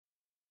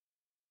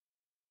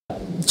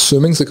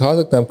Swimming सिखा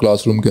सकते हैं आप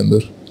क्लास रूम के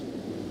अंदर,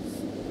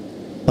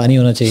 पानी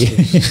होना चाहिए.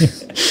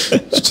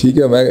 ठीक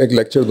है. मैं एक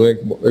लेक्चर दूँ,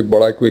 एक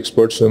बड़ा कोई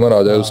एक्सपर्ट स्विमर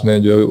आ जाए, उसने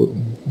जो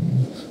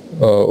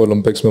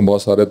ओलंपिक्स में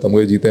बहुत सारे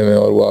तमगे जीते हुए हैं,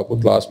 और वो आपको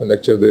क्लास में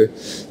लेक्चर दे,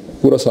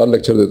 पूरा साल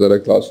लेक्चर देता रहे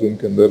क्लास रूम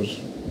के अंदर.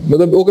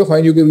 मतलब okay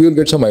fine, you will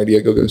get some idea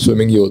कि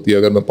स्विमिंग ये होती है,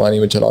 अगर मैं पानी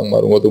में छलांग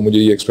मारूंगा तो मुझे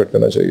ये एक्सपेक्ट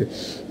करना चाहिए,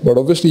 but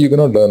obviously you can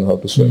not learn how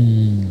to swim.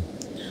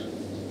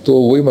 तो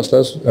वही मसला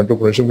है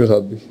एंटरप्रेन्योरशिप के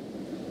साथ भी.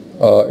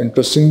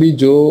 इंटरेस्टिंगली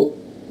जो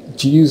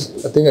चीज़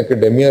आई थिंक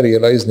एकेडेमिया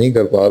रियलाइज़ नहीं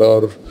कर पा रहा,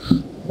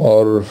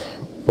 और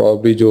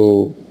प्रॉब्ली जो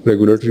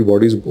रेगुलेटरी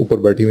बॉडीज़ ऊपर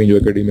बैठी हुई जो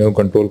एकेडेमिया को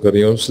कंट्रोल कर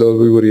रही हैं, उस लेवल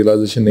भी वो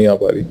रियलाइजेशन नहीं आ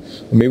पा रही.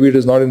 May be it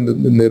is not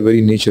in their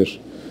very nature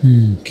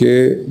कि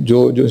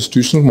जो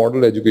इंस्टीट्यूशनल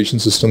मॉडल एजुकेशन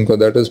सिस्टम का,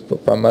 that is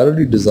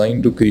primarily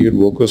design to create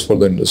workers for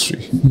the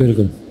industry.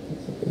 बिल्कुल.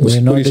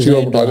 उसको हिस्ट्री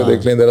आप उठा के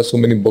देख लें, there are so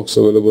many books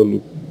available.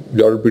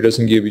 Jordan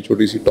Peterson की भी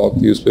छोटी सी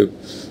टॉक थी उस पर.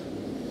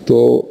 तो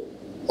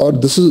और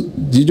दिस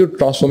इज ये जो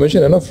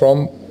ट्रांसफॉर्मेशन है ना,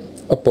 फ्रॉम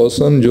अ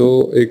पर्सन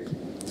जो एक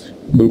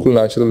बिल्कुल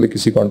नेचुरली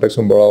किसी कॉन्टेक्स्ट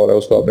में बड़ा हो रहा है,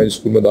 उसको आपने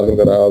स्कूल में दाखिल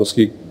कराया और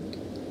उसकी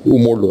वो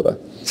मोल्ड हो रहा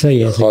है सही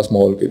है खास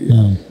माहौल के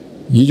लिए.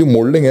 ये जो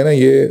मोल्डिंग है ना,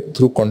 ये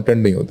थ्रू कंटेंट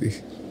नहीं होती.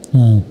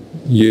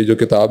 ये जो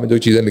किताब में जो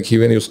चीज़ें लिखी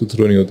हुई नहीं, उसके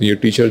थ्रू नहीं होती. ये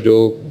टीचर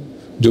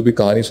जो भी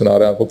कहानी सुना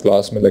रहा है, आपको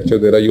क्लास में लेक्चर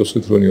दे रहा है, ये उसके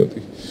थ्रू नहीं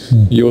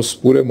होती. ये उस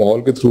पूरे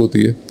माहौल के थ्रू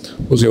होती है,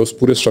 उस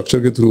पूरे स्ट्रक्चर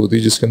के थ्रू होती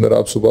है, जिसके अंदर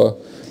आप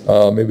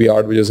सुबह में भी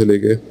 8 बजे से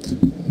लेके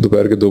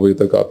दोपहर के 2 बजे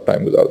तक आप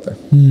टाइम गुजारते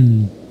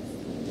हैं.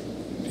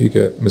 ठीक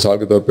है. मिसाल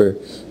के तौर पे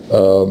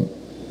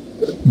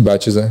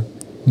बैचेस हैं,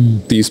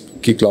 30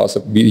 की क्लास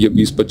है, या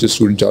 20-25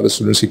 स्टूडेंट, 40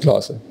 स्टूडेंट्स की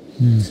क्लास है.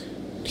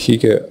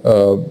 ठीक है.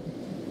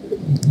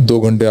 2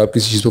 घंटे आप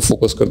किसी चीज़ पर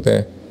फोकस करते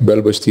हैं,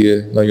 बेल बजती है,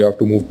 now you have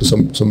to move to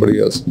somebody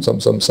else,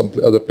 some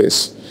other place,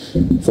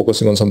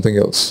 focusing on something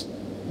else.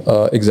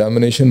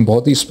 Examination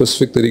बहुत ही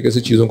स्पेसिफिक तरीके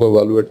से चीज़ों को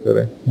evaluate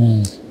करें.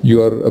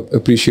 You are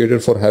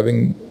appreciated for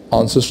having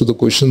answers to the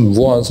question.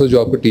 वो आंसर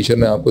जो आपके टीचर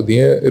ने आपको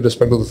दिए हैं,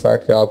 irrespective of the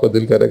fact कि आपका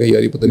दिल कह रहा है कि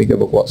यार ये पता नहीं क्या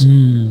बकवास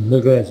है.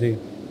 बिल्कुल ऐसे ही.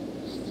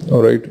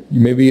 राइट.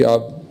 मे बी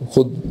आप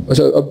खुद,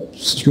 अच्छा अब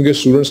क्योंकि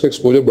स्टूडेंट्स का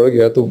एक्सपोजर बढ़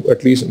गया है, तो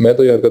एटलीस्ट मैं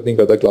तो ये हरकत नहीं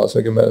करता क्लास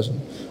में कि मैं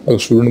अगर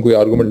स्टूडेंट कोई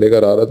आर्गूमेंट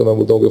लेकर आ रहा है तो मैं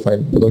बोलता हूँ कि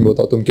फाइन,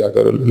 बताओ तुम क्या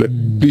कर रहे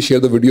हो, प्लीज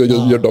शेयर द वीडियो,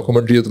 जो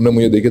डॉक्यूमेंट्री है तुमने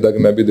मुझे देखी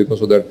ताकि मैं भी देखूँ,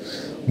 सो दैट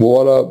वो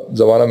वाला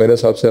ज़माना मेरे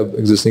हिसाब से अब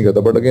एग्जिस्ट नहीं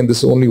करता. But again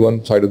this is only one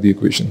side of the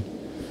equation.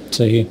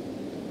 सही.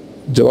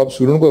 जब आप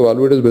स्टूडेंट को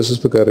एवेलुएट बेसिस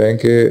पे कर रहे हैं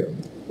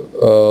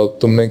कि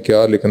तुमने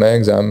क्या लिखना है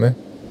एग्जाम में,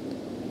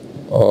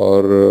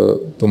 और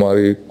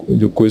तुम्हारी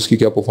जो क्विज की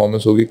क्या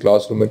परफॉर्मेंस होगी,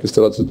 क्लासरूम में किस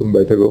तरह से तुम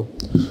बैठे हो,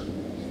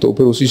 तो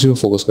फिर उसी चीज़ में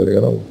फोकस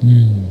करेगा ना वो.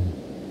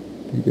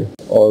 ठीक है.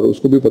 और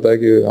उसको भी पता है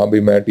कि हाँ भाई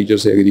मैं टीचर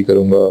से एग्री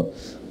करूँगा,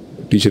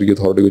 टीचर की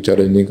अथॉरिटी को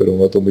चैलेंज नहीं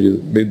करूँगा, तो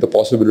मुझे the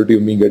possibility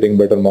of me getting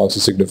better marks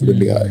is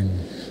significantly high.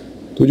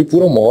 तो जो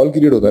पूरा माहौल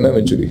क्रिएट होता है ना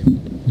इवेंचुअली,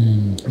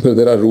 फिर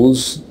there are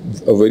rules,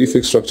 a very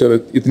fix structure.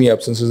 इतनी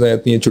एब्सेंसेस हैं,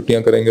 इतनी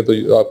छुट्टियां करेंगे तो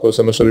आपको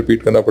सेमेस्टर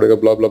रिपीट करना पड़ेगा,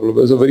 ब्ला ब्ला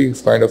ब्ला. It's a very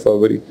kind of a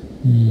very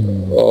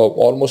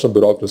almost a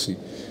bureaucracy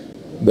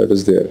that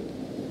is there.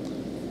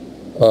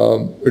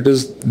 It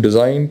is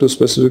designed to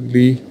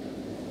specifically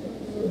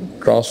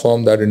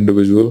transform that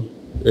individual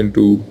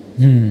into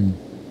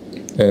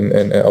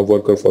a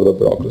worker for the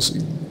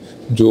bureaucracy.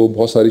 जो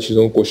बहुत सारी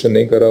चीज़ों को क्वेश्चन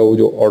नहीं कर रहा, वो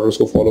जो ऑर्डर्स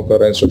को फॉलो कर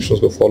रहा है, इंस्ट्रक्शंस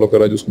को फॉलो कर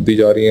रहा है, जो उसको दी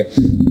जा रही हैं,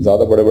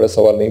 ज़्यादा बड़े बड़े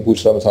सवाल नहीं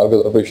पूछ रहा. मिसाल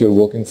के तौर पर you're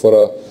working for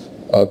a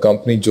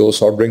company जो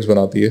सॉफ्ट ड्रिंक्स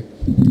बनाती है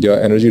या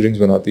एनर्जी ड्रिंक्स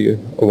बनाती है,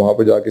 और वहाँ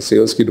पे जाके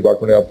सेल्स की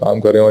डिपार्टमेंट में आप काम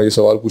कर रहे हैं और ये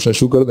सवाल पूछना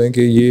शुरू कर दें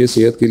कि ये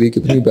सेहत के लिए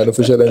कितनी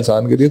बेनिफिशियल है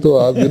इंसान के लिए, तो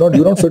आप you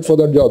not fit for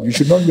that job. You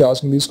should not be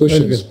asking these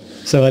questions.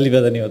 सवाल ही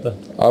पैदा नहीं होता.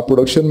 आप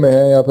प्रोडक्शन में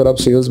हैं या फिर आप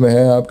सेल्स में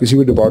हैं, आप किसी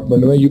भी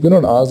डिपार्टमेंट में, you can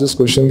not ask this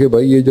question कि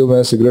भाई ये जो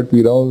मैं सिगरेट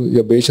पी रहा हूँ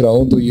या बेच रहा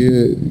हूँ तो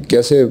ये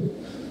कैसे.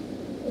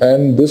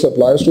 And this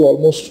applies to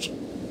almost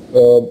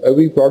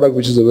every product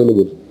which is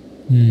available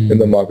in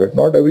the market.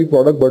 Not every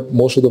product, but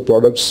most of the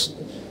products.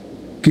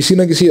 किसी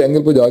ना किसी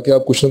एंगल पे जाके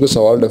आप कुछ ना कुछ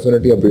सवाल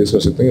डेफिनेटली आप रेज कर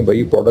सकते हैं कि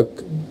भाई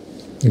प्रोडक्ट,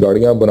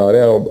 गाड़ियाँ आप बना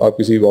रहे हैं, आप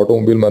किसी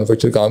ऑटोमोबाइल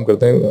मैन्युफैक्चर काम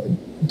करते हैं,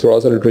 थोड़ा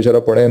सा लिटरेचर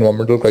आप पढ़ें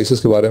एनवायरमेंटल क्राइसिस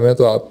के बारे में,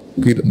 तो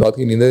आपकी रात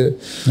की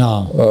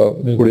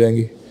नींदें उड़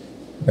जाएंगी.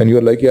 एंड यू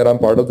आर लाइक यार I am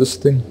part of this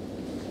thing.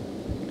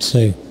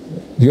 सही.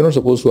 You not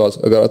suppose to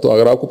ask.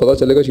 अगर आपको पता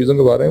चलेगा चीज़ों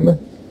के बारे में,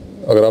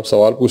 अगर आप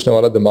सवाल पूछने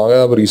वाला दिमाग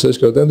है, आप रिसर्च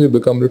करते हैं, तो you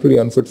become literally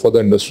unfit for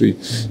the industry,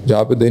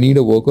 जहाँ पे they need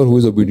a worker who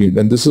is obedient.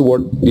 And this is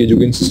what the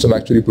education system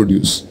actually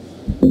produce.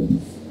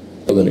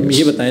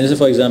 ये बताएं, जैसे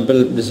फॉर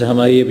एग्जांपल, जैसे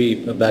हमारी अभी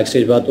बैक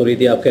स्टेज बात हो रही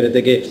थी, आप कह रहे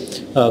थे कि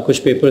कुछ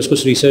पेपर्स,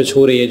 कुछ रिसर्च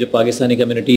हो रही है जो पाकिस्तानी कम्युनिटी